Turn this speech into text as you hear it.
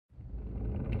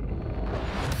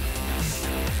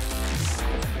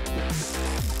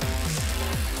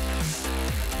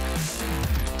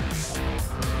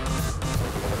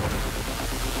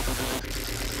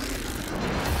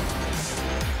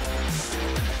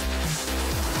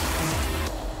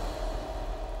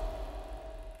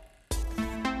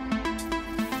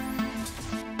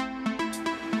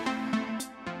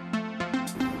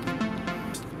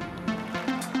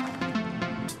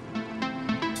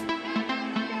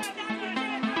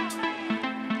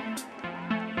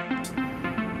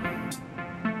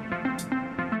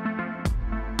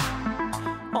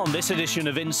On this edition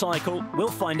of inCycle, we'll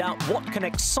find out what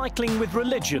connects cycling with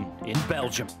religion in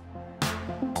Belgium.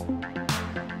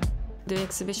 The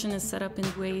exhibition is set up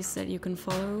in ways that you can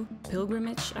follow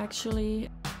pilgrimage, actually,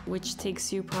 which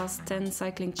takes you past 10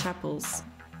 cycling chapels.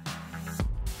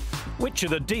 Which are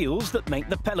the deals that make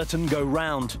the peloton go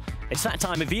round? It's that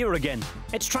time of year again.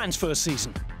 It's transfer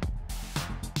season.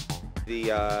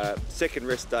 The second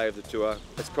rest day of the tour,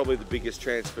 it's probably the biggest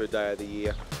transfer day of the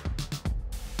year.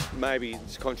 Maybe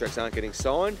contracts aren't getting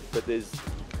signed, but there's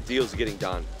deals getting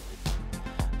done.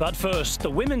 But first, the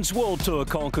Women's World Tour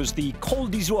conquers the Col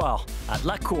d'Izoire at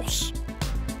La Course.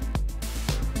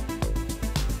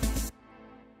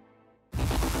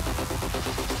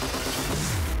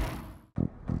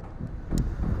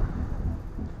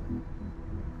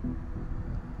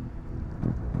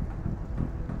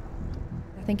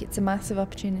 I think it's a massive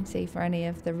opportunity for any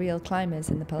of the real climbers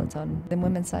in the peloton. In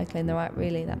women's cycling, there aren't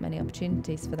really that many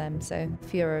opportunities for them. So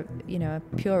if you're a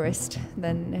purist,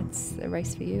 then it's a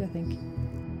race for you, I think.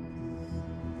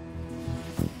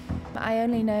 I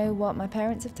only know what my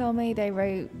parents have told me. They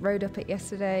rode up it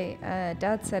yesterday.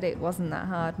 Dad said it wasn't that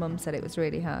hard. Mum said it was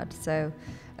really hard. So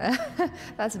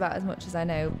that's about as much as I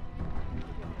know.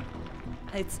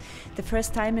 It's the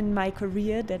first time in my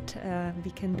career that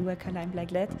we can do a climb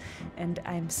like that, and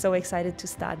I'm so excited to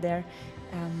start there.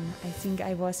 I think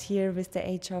I was here with the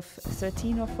age of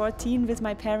 13 or 14 with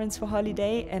my parents for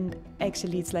holiday, and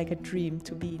actually it's like a dream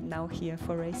to be now here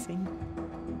for racing.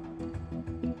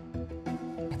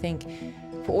 I think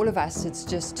for all of us it's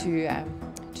just to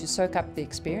soak up the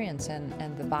experience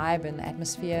and the vibe and the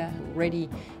atmosphere. Already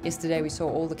yesterday we saw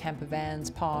all the camper vans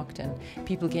parked and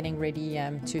people getting ready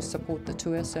to support the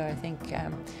tour, so I think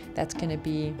that's going to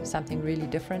be something really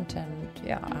different, and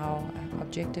yeah, our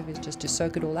objective is just to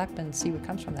soak it all up and see what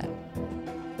comes from that.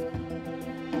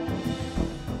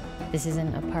 This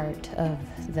isn't a part of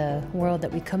the world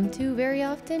that we come to very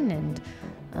often, and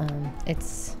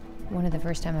it's one of the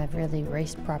first time I've really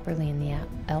raced properly in the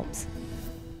Alps.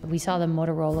 We saw the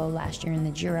Motorola last year in the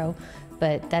Giro,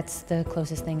 but that's the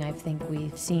closest thing I think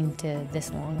we've seen to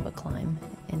this long of a climb.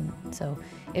 And so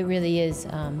it really is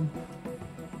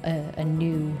a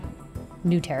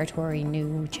new territory,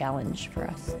 new challenge for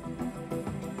us.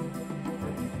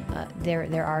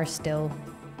 There are still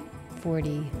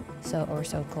 40 or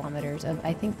so kilometers of,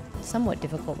 I think, somewhat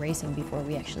difficult racing before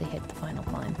we actually hit the final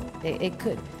climb. It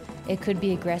could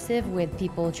be aggressive with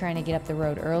people trying to get up the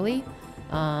road early.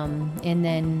 And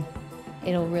then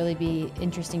it'll really be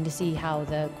interesting to see how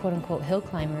the quote-unquote hill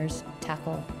climbers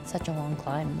tackle such a long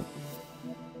climb.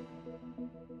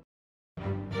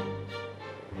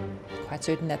 Quite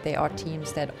certain that there are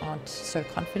teams that aren't so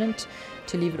confident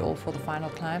to leave it all for the final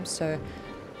climb, so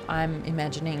I'm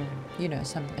imagining,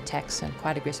 some attacks and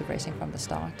quite aggressive racing from the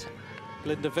start.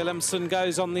 Linda Willemsen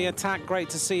goes on the attack. Great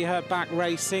to see her back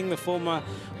racing, the former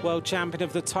world champion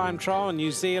of the time trial, a New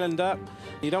Zealander.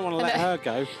 You don't want to let her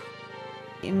go.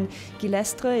 In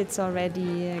Gillestre, it's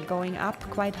already going up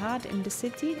quite hard in the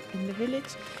city, in the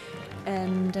village.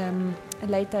 And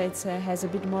later it has a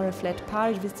bit more a flat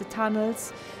part with the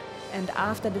tunnels. And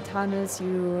after the tunnels,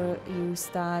 you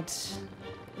start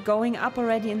going up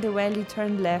already in the valley,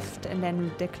 turn left, and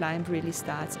then the climb really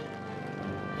starts.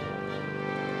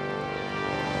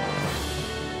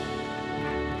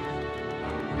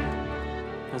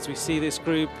 As we see this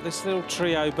group, this little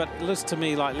trio, but it looks to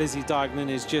me like Lizzie Deignan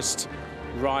is just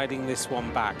riding this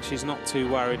one back. She's not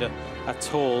too worried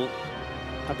at all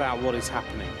about what is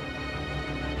happening.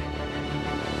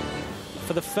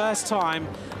 For the first time,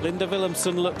 Linda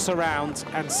Willemsen looks around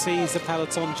and sees the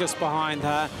peloton just behind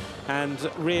her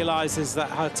and realises that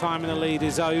her time in the lead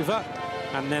is over.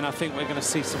 And then I think we're going to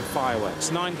see some fireworks.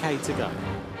 9K to go.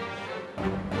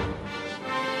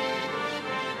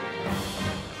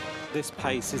 This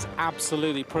pace is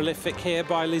absolutely prolific here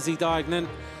by Lizzie Deignan.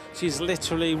 She's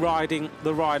literally riding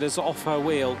the riders off her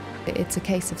wheel. It's a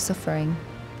case of suffering,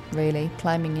 really.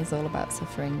 Climbing is all about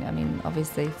suffering. I mean,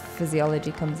 obviously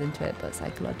physiology comes into it, but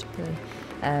psychologically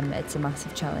it's a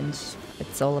massive challenge.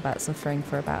 It's all about suffering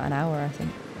for about an hour, I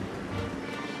think.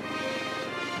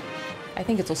 I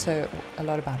think it's also a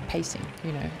lot about pacing,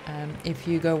 if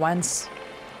you go once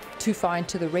too far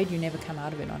into the red, you never come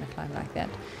out of it on a climb like that.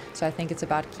 So I think it's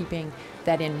about keeping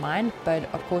that in mind, but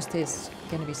of course there's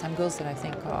going to be some girls that I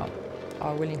think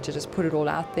are willing to just put it all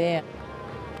out there.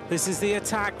 This is the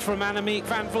attack from Annemiek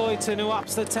van Vleuten, who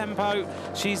ups the tempo.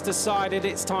 She's decided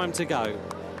it's time to go.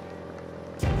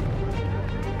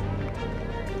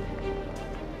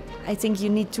 I think you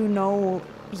need to know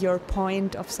your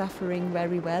point of suffering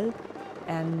very well.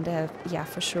 And yeah,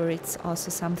 for sure, it's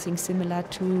also something similar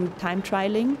to time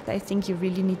trialing. I think you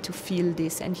really need to feel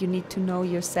this, and you need to know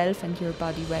yourself and your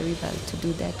body very well to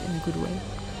do that in a good way.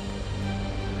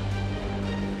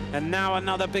 And now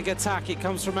another big attack. It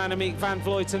comes from Annemiek van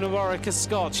Vleuten of Orica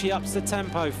Scott. She ups the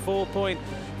tempo,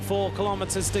 4.4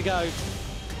 kilometres to go.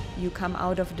 You come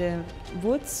out of the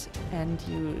woods and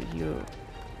you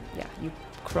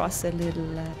cross a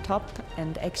little top,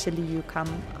 and actually you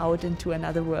come out into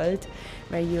another world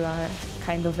where you are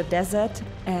kind of a desert,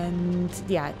 and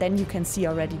yeah, then you can see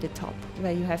already the top,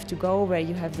 where you have to go, where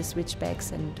you have the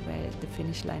switchbacks and where the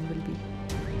finish line will be.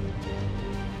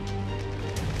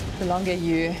 The longer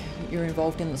you're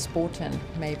involved in the sport and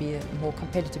maybe more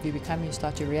competitive you become, you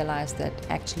start to realize that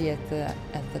actually at the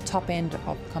top end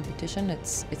of competition,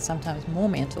 it's sometimes more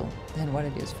mental than what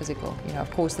it is physical. You know,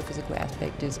 of course, the physical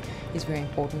aspect is very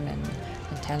important, and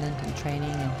talent and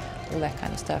training and all that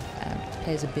kind of stuff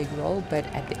plays a big role. But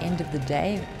at the end of the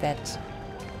day, that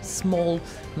small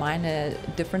minor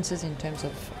differences in terms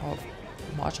of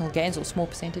marginal gains or small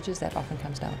percentages, that often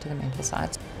comes down to the mental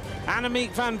side. Annemiek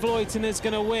van Vleuten is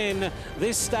going to win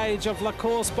this stage of La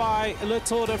Course by Le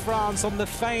Tour de France on the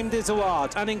famed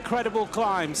Izoard. An incredible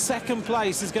climb. Second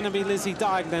place is going to be Lizzie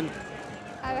Deignan.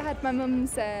 I had my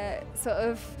mum's sort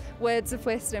of words of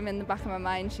wisdom in the back of my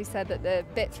mind. She said that the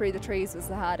bit through the trees was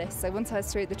the hardest. So once I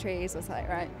was through the trees, I was like,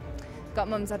 right, got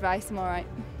mum's advice, I'm all right.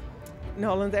 In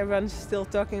Holland, everyone's still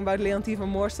talking about Leontien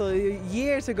van Moorsel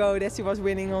years ago that she was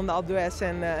winning on the Alpe d'Huez,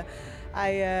 and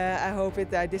I hope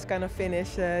at this kind of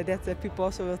finish that people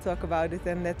also will talk about it,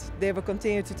 and that they will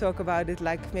continue to talk about it,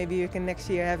 like maybe you can next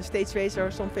year have a stage race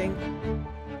or something.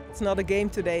 It's not a game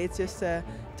today, it's just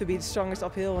to be the strongest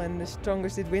uphill, and the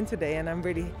strongest did win today, and I'm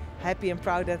really happy and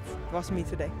proud that it was me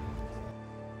today.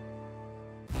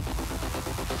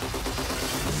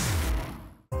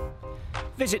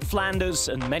 Visit Flanders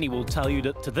and many will tell you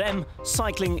that to them,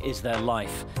 cycling is their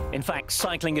life. In fact,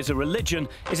 cycling is a religion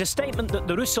is a statement that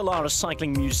the Roeselare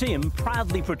Cycling Museum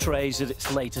proudly portrays at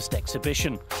its latest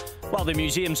exhibition. While the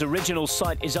museum's original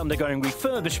site is undergoing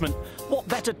refurbishment, what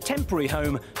better temporary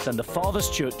home than the Father's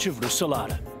Church of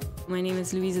Roeselare? My name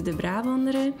is Louise de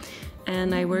Brabandere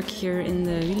and I work here in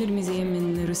the Wieler Museum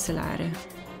in Roeselare.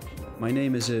 My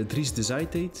name is Dries de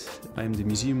Zijteet. I am the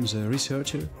museum's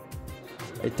researcher.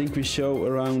 I think we show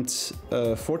around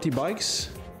 40 bikes.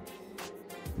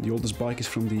 The oldest bike is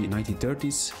from the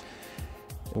 1930s.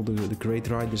 All the great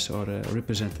riders are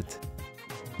represented.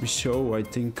 We show, I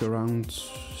think, around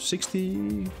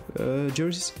 60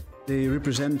 jerseys. They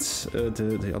represent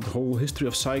the whole history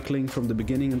of cycling from the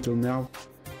beginning until now.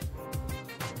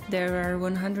 There are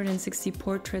 160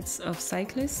 portraits of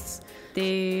cyclists.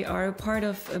 They are a part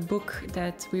of a book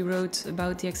that we wrote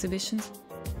about the exhibitions.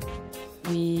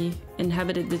 We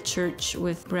inhabited the church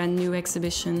with brand new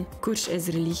exhibition, Koers is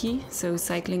religie, so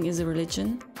cycling is a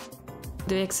religion.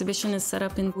 The exhibition is set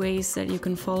up in ways that you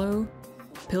can follow.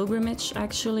 Pilgrimage,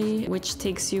 actually, which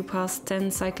takes you past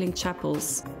 10 cycling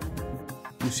chapels.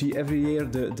 You see every year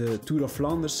the Tour of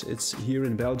Flanders, it's here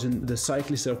in Belgium. The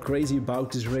cyclists are crazy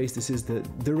about this race. This is the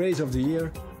race of the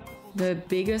year. The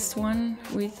biggest one,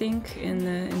 we think,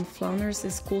 in Flanders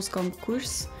is Koolskamp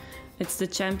Koers. It's the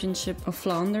championship of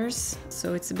Flanders,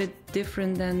 so it's a bit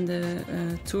different than the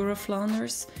Tour of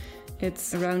Flanders.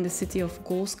 It's around the city of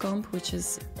Koolskamp, which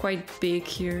is quite big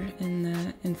here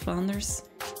in Flanders.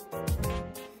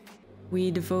 We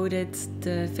devoted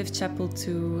the fifth chapel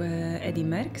to Eddy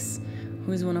Merckx,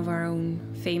 who is one of our own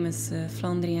famous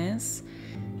Flandrians.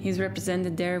 He's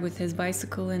represented there with his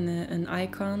bicycle and an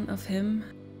icon of him.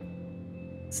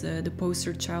 It's the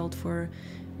poster child for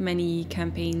many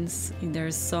campaigns.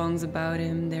 There's songs about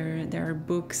him, there are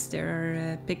books, there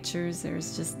are pictures,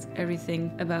 there's just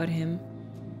everything about him.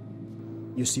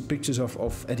 You see pictures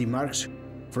of Eddy Merckx.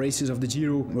 Races of the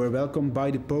Giro were welcomed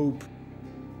by the Pope.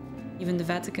 Even the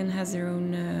Vatican has their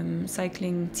own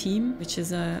cycling team, which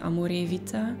is Amore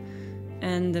Vita,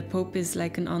 and the Pope is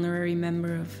like an honorary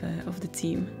member of the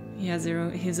team. He has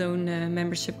his own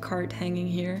membership card hanging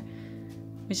here,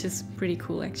 which is pretty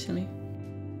cool actually.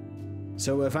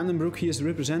 So Van den Broek, he is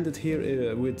represented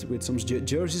here with some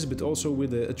jerseys, but also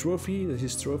with a trophy,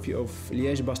 his trophy of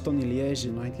Liège-Bastogne-Liège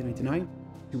in 1999.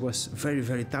 He was very,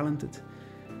 very talented,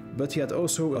 but he had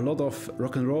also a lot of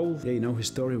rock and roll. Yeah, you know his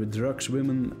story with drugs,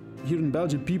 women. Here in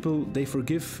Belgium, people, they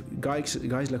forgive guys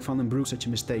like Van den Broek such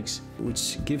mistakes,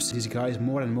 which gives these guys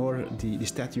more and more the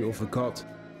statue of a god.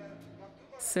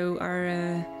 So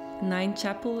our ninth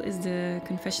chapel is the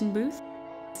confession booth.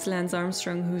 It's Lance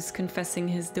Armstrong who's confessing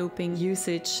his doping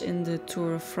usage in the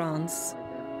Tour of France.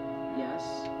 Yes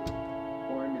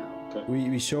or no?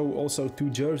 We show also 2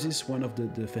 jerseys, one of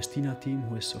the Festina team,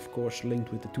 who is of course linked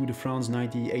with the Tour de France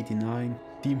 1989.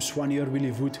 Team Soigneur Willy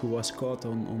Voet, who was caught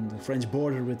on the French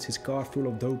border with his car full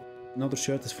of dope. Another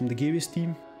shirt is from the Gewis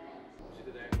team.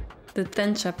 The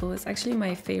 10 chapel is actually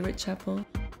my favorite chapel.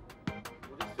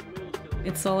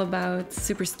 It's all about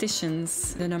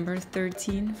superstitions. The number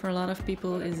 13 for a lot of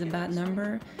people is a bad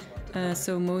number.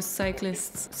 So most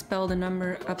cyclists spell the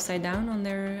number upside down on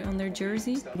their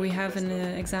jersey. We have an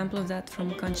example of that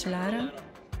from Cancellara.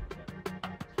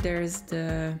 There's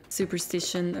the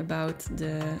superstition about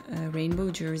the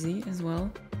rainbow jersey as well.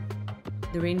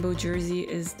 The rainbow jersey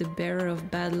is the bearer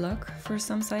of bad luck for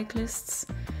some cyclists.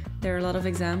 There are a lot of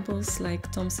examples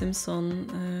like Tom Simpson,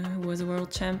 who was a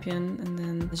world champion, and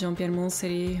then Jean-Pierre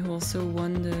Montseri, who also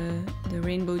won the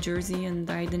rainbow jersey and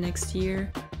died the next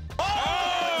year.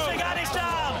 Sagani's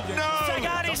down! No!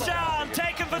 Sagani's down!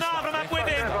 Taken Van Avermaet with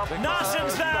him!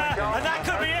 Narsen's there! And that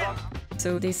could be it!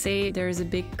 So they say there is a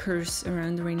big curse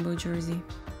around the rainbow jersey.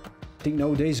 I think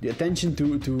nowadays the attention to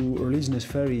religion is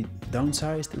very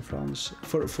downsized in France.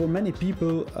 For many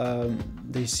people,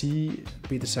 they see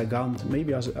Peter Sagan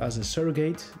maybe as a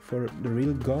surrogate for the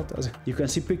real God. You can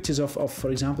see pictures of,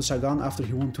 for example, Sagan after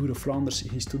he won Tour de Flanders.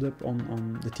 He stood up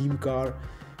on the team car.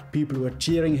 People were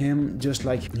cheering him just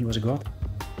like he was a god.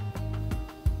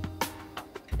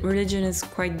 Religion is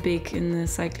quite big in the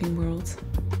cycling world.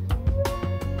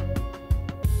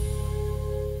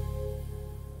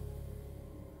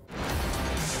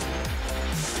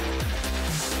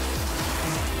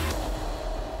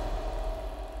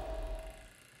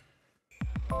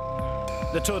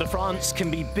 The Tour de France can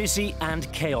be busy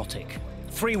and chaotic.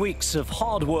 3 weeks of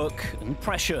hard work and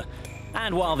pressure.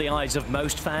 And while the eyes of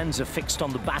most fans are fixed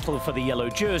on the battle for the yellow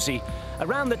jersey,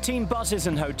 around the team buses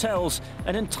and hotels,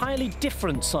 an entirely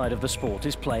different side of the sport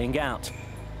is playing out.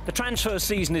 The transfer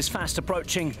season is fast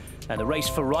approaching and the race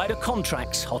for rider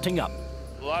contracts hotting up.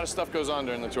 A lot of stuff goes on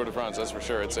during the Tour de France, that's for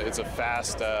sure. It's a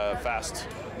fast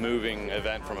moving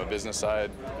event from a business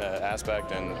side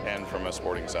aspect and from a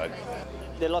sporting side.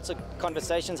 There are lots of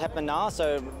conversations happen now,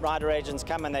 so rider agents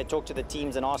come and they talk to the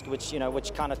teams and ask which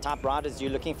kind of type riders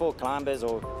you're looking for, climbers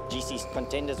or GC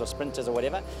contenders or sprinters or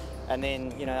whatever. And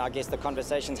then, I guess the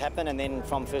conversations happen, and then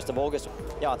from 1st of August,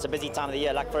 yeah, it's a busy time of the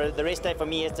year. Like for the rest day for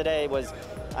me yesterday was,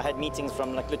 I had meetings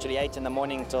from like literally 8 in the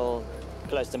morning till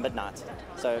close to midnight.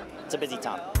 So it's a busy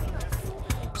time.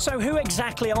 So who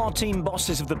exactly are team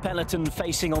bosses of the peloton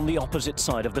facing on the opposite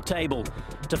side of the table?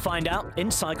 To find out,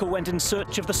 inCycle went in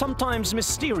search of the sometimes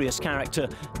mysterious character,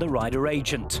 the rider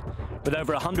agent. With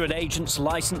over 100 agents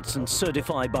licensed and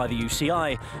certified by the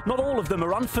UCI, not all of them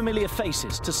are unfamiliar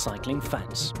faces to cycling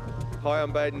fans. Hi,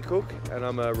 I'm Baden Cook and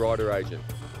I'm a rider agent.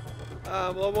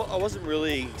 Well, I wasn't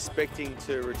really expecting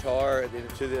to retire at the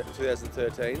end of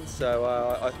 2013, so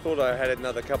I thought I had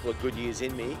another couple of good years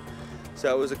in me.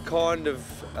 So it was a kind of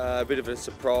a bit of a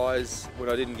surprise when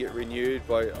I didn't get renewed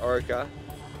by Orica.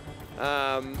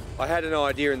 I had an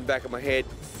idea in the back of my head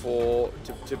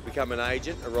to become an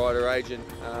agent, a rider agent,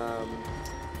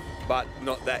 but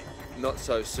not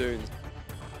so soon.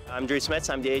 I'm Drew Smets.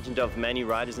 I'm the agent of many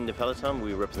riders in the peloton.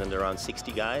 We represent around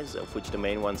 60 guys, of which the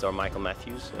main ones are Michael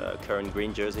Matthews, current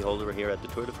green jersey holder here at the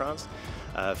Tour de France.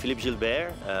 Philippe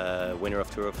Gilbert, winner of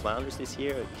Tour of Flanders this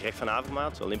year. Greg van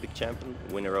Avermaet, Olympic champion,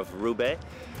 winner of Roubaix.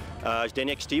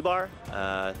 Zdeněk Štibar,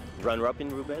 runner-up in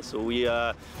Roubaix. So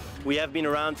we have been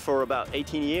around for about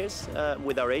 18 years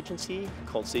with our agency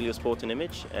called Celio Sport and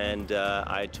Image, and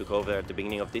I took over at the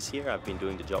beginning of this year. I've been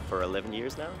doing the job for 11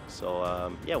 years now.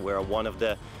 So yeah, we're one of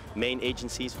the main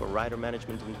agencies for rider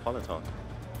management in the peloton.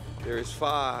 There is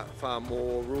far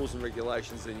more rules and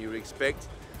regulations than you would expect,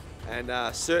 and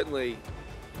certainly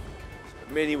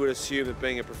many would assume that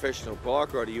being a professional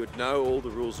bike rider you would know all the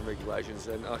rules and regulations,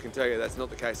 and I can tell you that's not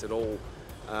the case at all.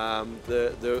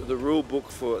 The rule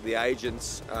book for the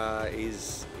agents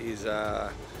is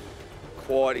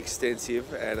quite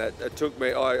extensive, and it took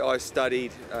me, I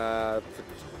studied for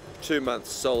 2 months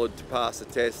solid to pass the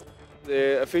test.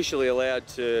 They're officially allowed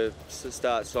to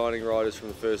start signing riders from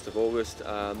the 1st of August.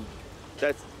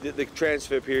 The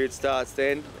transfer period starts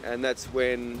then, and that's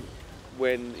when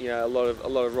a lot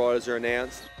of riders are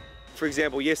announced. For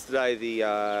example, yesterday,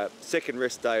 the second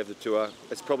rest day of the tour,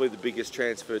 it's probably the biggest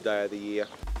transfer day of the year.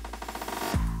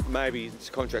 Maybe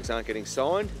contracts aren't getting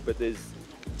signed, but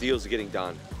deals are getting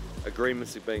done.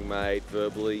 Agreements are being made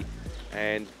verbally,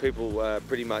 and people are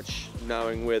pretty much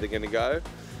knowing where they're going to go.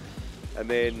 And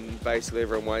then basically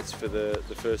everyone waits for the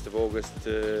 1st of August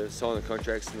to sign the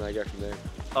contracts, and they go from there.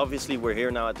 Obviously, we're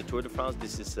here now at the Tour de France.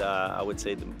 This is, I would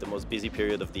say, the most busy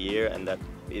period of the year, and that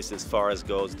is as far as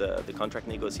goes the contract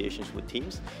negotiations with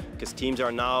teams, because teams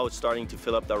are now starting to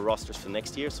fill up their rosters for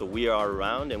next year. So we are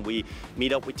around and we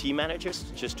meet up with team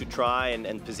managers just to try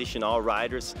and position our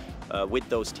riders with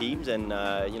those teams, and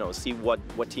you know, see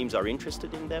what teams are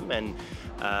interested in them, and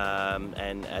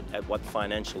at what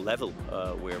financial level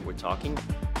we're talking.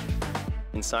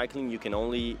 In cycling, you can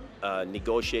only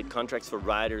negotiate contracts for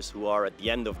riders who are at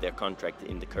the end of their contract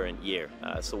in the current year.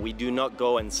 So we do not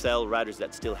go and sell riders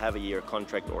that still have a year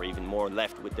contract or even more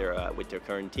left with their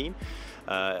current team.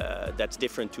 That's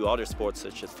different to other sports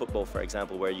such as football, for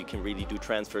example, where you can really do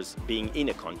transfers being in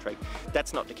a contract.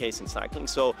 That's not the case in cycling.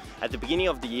 So at the beginning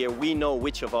of the year, we know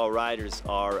which of our riders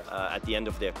are at the end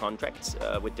of their contracts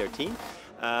with their team.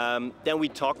 Then we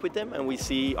talk with them and we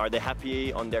see, are they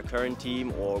happy on their current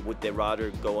team, or would they rather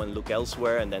go and look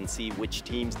elsewhere, and then see which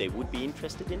teams they would be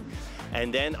interested in.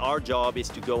 And then our job is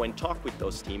to go and talk with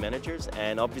those team managers,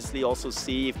 and obviously also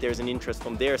see if there's an interest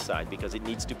from their side, because it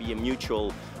needs to be a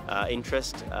mutual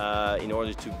interest in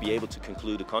order to be able to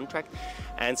conclude a contract.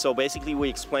 And so basically we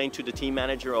explain to the team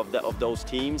manager of those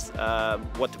teams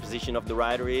what the position of the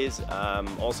rider is.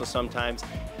 Also sometimes,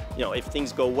 you know, if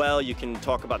things go well, you can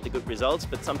talk about the good results,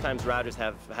 but sometimes riders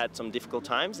have had some difficult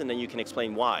times, and then you can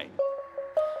explain why.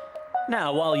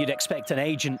 Now, while you'd expect an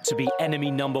agent to be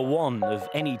enemy number one of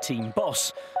any team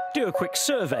boss, do a quick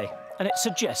survey and it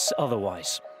suggests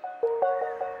otherwise.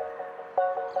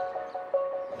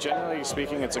 Generally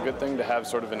speaking, it's a good thing to have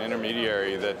sort of an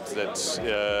intermediary that's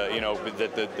you know,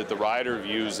 that the rider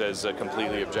views as a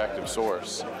completely objective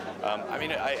source. I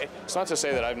mean, it's not to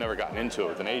say that I've never gotten into it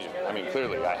with an agent. I mean,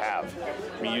 clearly I have.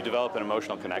 I mean, you develop an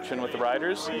emotional connection with the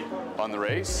riders on the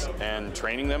race, and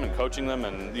training them and coaching them,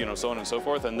 and you know, so on and so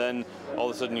forth. And then all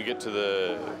of a sudden you get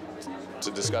to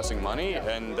discussing money,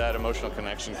 and that emotional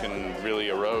connection can really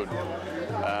erode.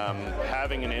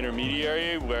 Having an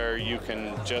intermediary where you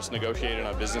can just negotiate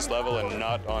on a business level and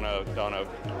not on a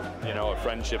you know, a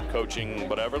friendship, coaching,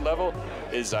 whatever level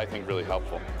is, I think, really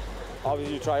helpful.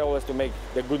 Obviously, you try always to make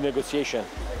the good negotiation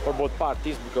for both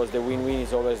parties, because the win-win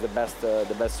is always the best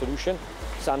solution.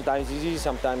 Sometimes it's easy,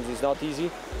 sometimes it's not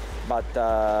easy, but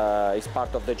it's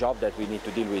part of the job that we need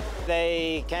to deal with.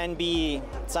 They can be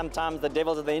sometimes the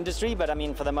devils of the industry, but I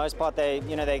mean, for the most part, they're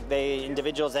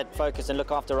individuals that focus and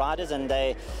look after riders, and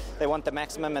they want the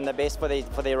maximum and the best for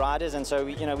their riders. And so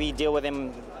we deal with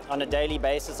them on a daily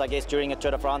basis, I guess, during a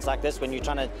Tour de France like this, when you're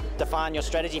trying to define your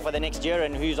strategy for the next year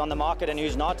and who's on the market and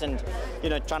who's not, and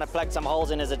trying to plug some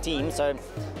holes in as a team. So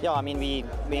yeah, I mean, we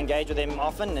engage with them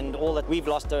often, and all that we've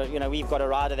lost, we've got a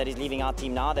rider that is leaving our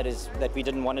team now that we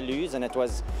didn't want to lose, and it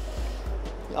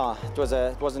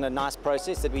wasn't a nice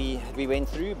process that we went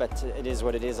through, but it is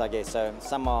what it is, I guess. So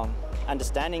some are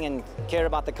understanding and care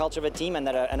about the culture of a team, and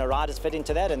a riders fit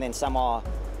into that, and then some are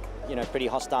pretty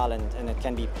hostile, and it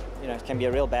can be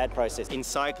a real bad process. In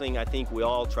cycling, I think we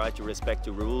all try to respect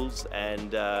the rules,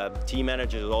 and team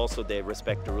managers also, they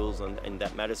respect the rules in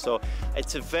that matter. So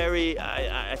it's a very,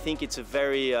 I think it's a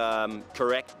very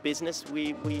correct business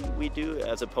we do,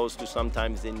 as opposed to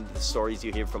sometimes in the stories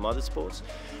you hear from other sports.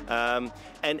 And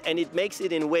it makes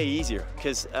it in a way easier,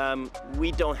 because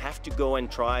we don't have to go and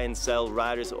try and sell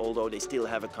riders, although they still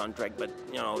have a contract, but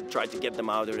try to get them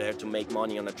out of there to make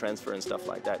money on a transfer and stuff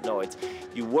like that. No, it's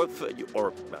you work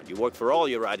for all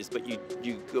your riders, but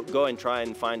you go and try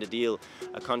and find a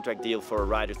contract deal for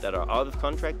riders that are out of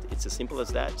contract. It's as simple as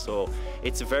that. So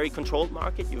it's a very controlled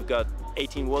market. You've got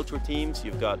 18 World Tour teams,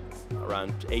 you've got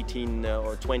around 18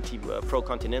 or 20 Pro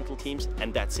Continental teams,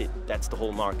 and that's it. That's the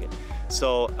whole market.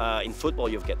 So in football,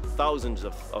 you've got thousands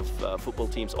of football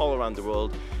teams all around the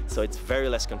world, so it's very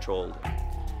less controlled.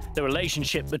 The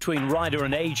relationship between rider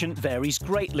and agent varies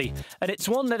greatly, and it's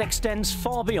one that extends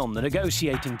far beyond the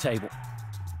negotiating table.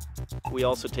 We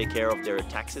also take care of their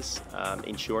taxes,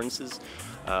 insurances,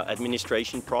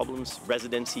 administration problems,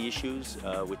 residency issues,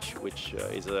 which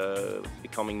is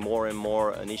becoming more and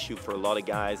more an issue for a lot of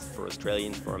guys, for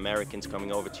Australians, for Americans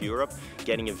coming over to Europe,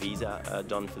 getting a visa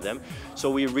done for them. So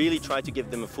we really try to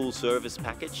give them a full service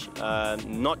package,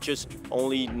 not just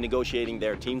only negotiating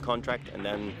their team contract and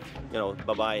then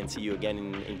bye-bye and see you again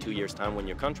in 2 years' time when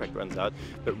your contract runs out,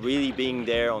 but really being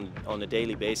there on a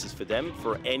daily basis for them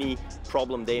for any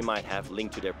problem they might have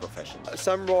linked to their profession.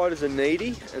 Some riders are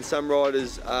needy, and some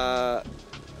riders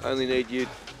only need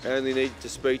to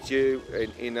speak to you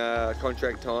in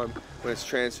contract time when it's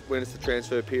the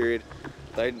transfer period.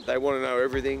 They want to know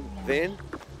everything then.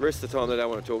 The rest of the time they don't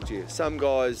want to talk to you. Some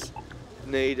guys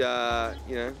need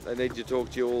they need to talk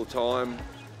to you all the time,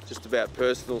 just about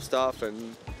personal stuff,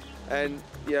 and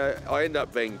I end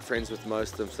up being friends with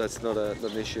most of them, so that's not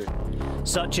an issue.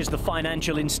 Such is the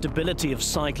financial instability of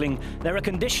cycling. There are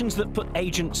conditions that put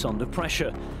agents under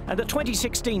pressure. And the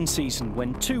 2016 season,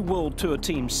 when 2 World Tour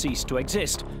teams ceased to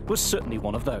exist, was certainly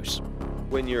one of those.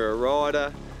 When you're a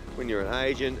rider, when you're an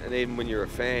agent, and even when you're a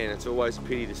fan, it's always a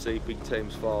pity to see big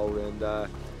teams fold. And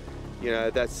you know,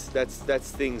 that's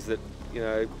things that, you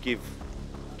know, give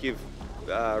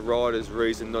riders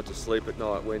reason not to sleep at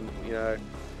night. When, you know,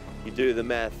 you do the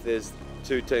math, there's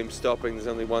 2 teams stopping, there's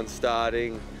only 1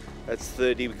 starting, that's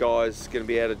 30 guys going to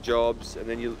be out of jobs, and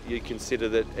then you consider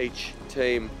that each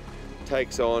team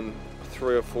takes on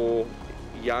 3 or 4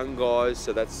 young guys,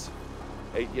 so that's,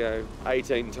 you know,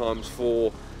 18 times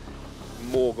 4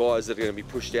 more guys that are going to be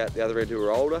pushed out the other end who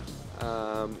are older.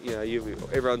 You know,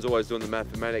 everyone's always doing the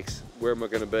mathematics. Where am I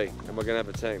going to be? Am I going to have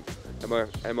a team? Am I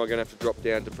going to have to drop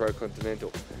down to Pro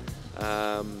Continental?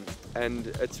 And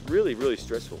it's really, really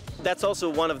stressful. That's also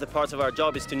one of the parts of our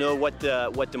job, is to know what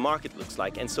the market looks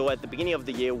like. And so at the beginning of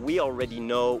the year, we already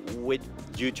know,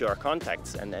 due to our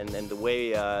contacts and the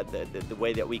way the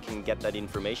way that we can get that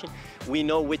information, we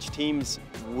know which teams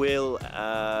will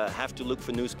have to look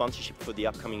for new sponsorship for the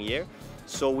upcoming year.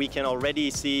 So we can already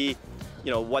see,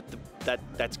 you know, what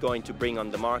that's going to bring on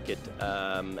the market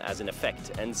as an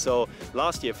effect. And so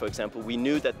last year, for example, we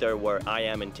knew that there were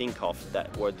IAM and Tinkoff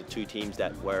that were the 2 teams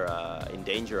that were in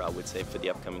danger, I would say, for the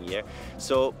upcoming year.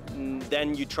 So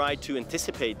then you try to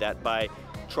anticipate that by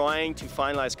trying to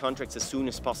finalize contracts as soon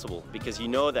as possible, because you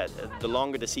know that the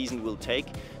longer the season will take,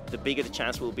 the bigger the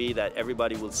chance will be that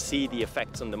everybody will see the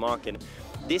effects on the market.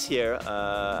 This year,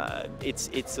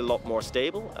 it's a lot more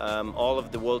stable. All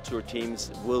of the World Tour teams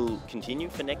will continue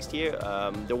for next year.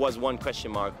 There was one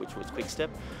question mark, which was Quick-Step,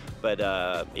 but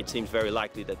it seems very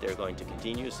likely that they're going to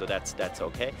continue, so that's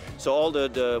okay. So all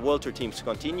the World Tour teams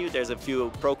continue. There's a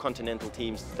few Pro-Continental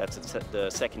teams, that's the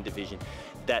 2nd division,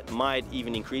 that might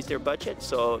even increase their budget.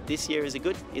 So this year is a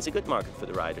good market for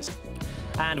the riders.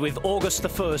 And with August the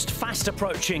 1st fast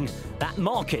approaching, that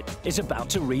market is about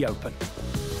to reopen.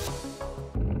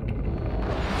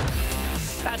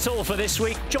 That's all for this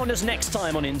week. Join us next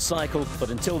time on inCycle,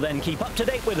 but until then, keep up to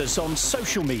date with us on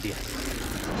social media.